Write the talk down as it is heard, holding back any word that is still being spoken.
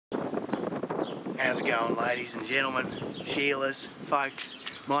How's it going, ladies and gentlemen, Sheilas, folks?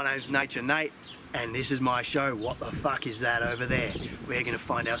 My name's Nature Nate, and this is my show. What the fuck is that over there? We're going to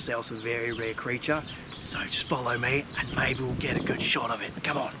find ourselves a very rare creature, so just follow me and maybe we'll get a good shot of it.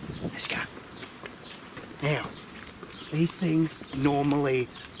 Come on, let's go. Now, these things normally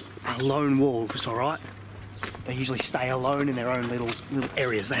are lone wolves, alright? They usually stay alone in their own little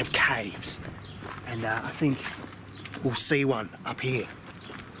areas. They have caves. And I think we'll see one up here.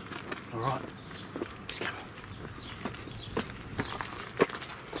 Alright, let's go.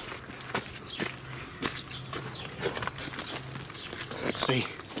 See,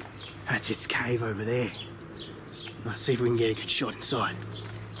 that's its cave over there. Let's see if we can get a good shot inside.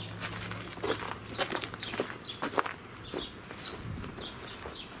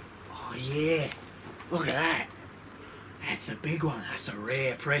 Oh yeah, look at that. That's a big one. That's a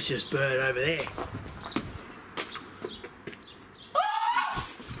rare, precious bird over there.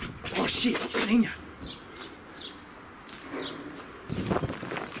 Oh shit, he's seen you.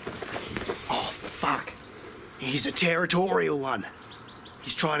 Oh fuck. He's a territorial one.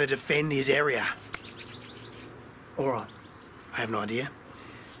 He's trying to defend his area. Alright, I have an idea.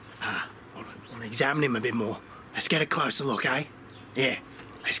 I want to examine him a bit more. Let's get a closer look, eh? Yeah,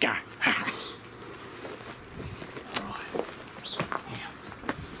 let's go. Alright. Yeah.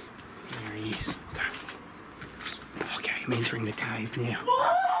 There he is. Okay, I'm entering the cave now.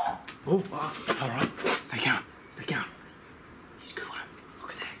 Oh, alright. Stay calm. Stay calm. He's a good one.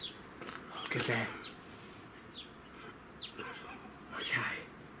 Look at that. Look at that. Okay.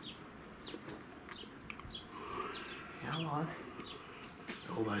 Come on.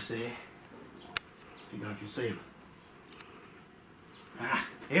 Almost there. I think I can see him. Ah,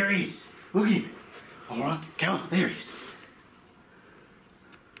 there he is. Look at him. Alright, come on. There he is.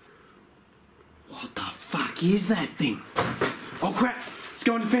 What the fuck is that thing? Oh crap. Let's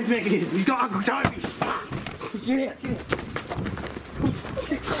go on defense mechanism. He's got Uncle Toby. Fuck. Get out, get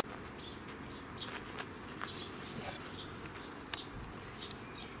out.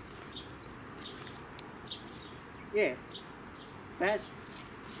 Yeah. Baz?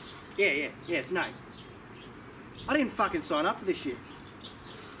 Yeah, it's Nate. I didn't fucking sign up for this shit.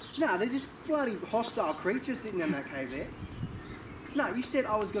 Nah, there's this bloody hostile creature sitting in that cave there. No, you said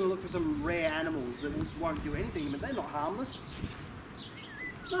I was going to look for some rare animals that won't do anything, but they're not harmless.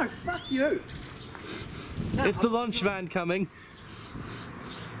 No, fuck you. No, is the launch van coming?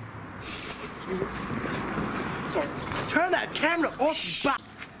 Sorry. Turn that camera off, but.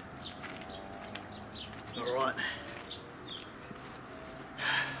 Alright.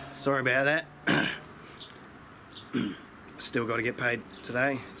 Sorry about that. Still got to get paid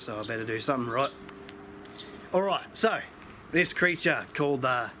today, so I better do something right. Alright, so this creature called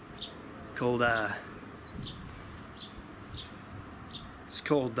it's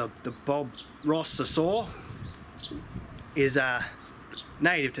called the Bob Rossosaur is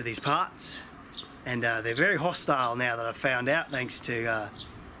native to these parts, and they're very hostile now that I've found out, thanks to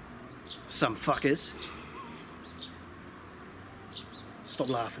some fuckers. Stop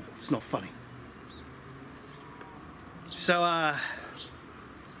laughing, it's not funny. So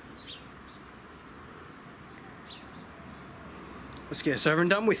let's get this over and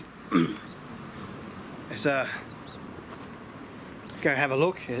done with. Let's go have a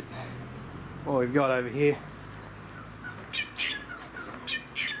look at what we've got over here.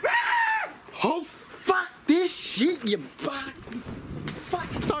 Oh fuck this shit, you fuck!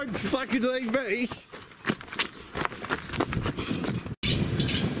 Don't fucking leave me!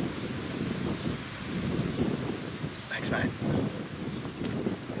 Thanks, mate.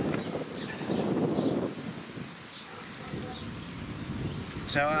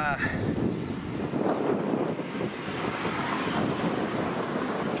 So, right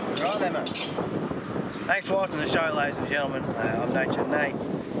then, mate. Thanks for watching the show, ladies and gentlemen. I'm Nature Nate,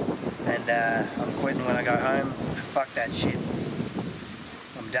 and I'm quitting when I go home. Fuck that shit.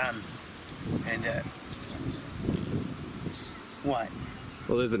 I'm done. And, wait.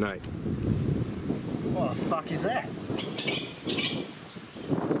 Well, there's a Nate. What the fuck is that?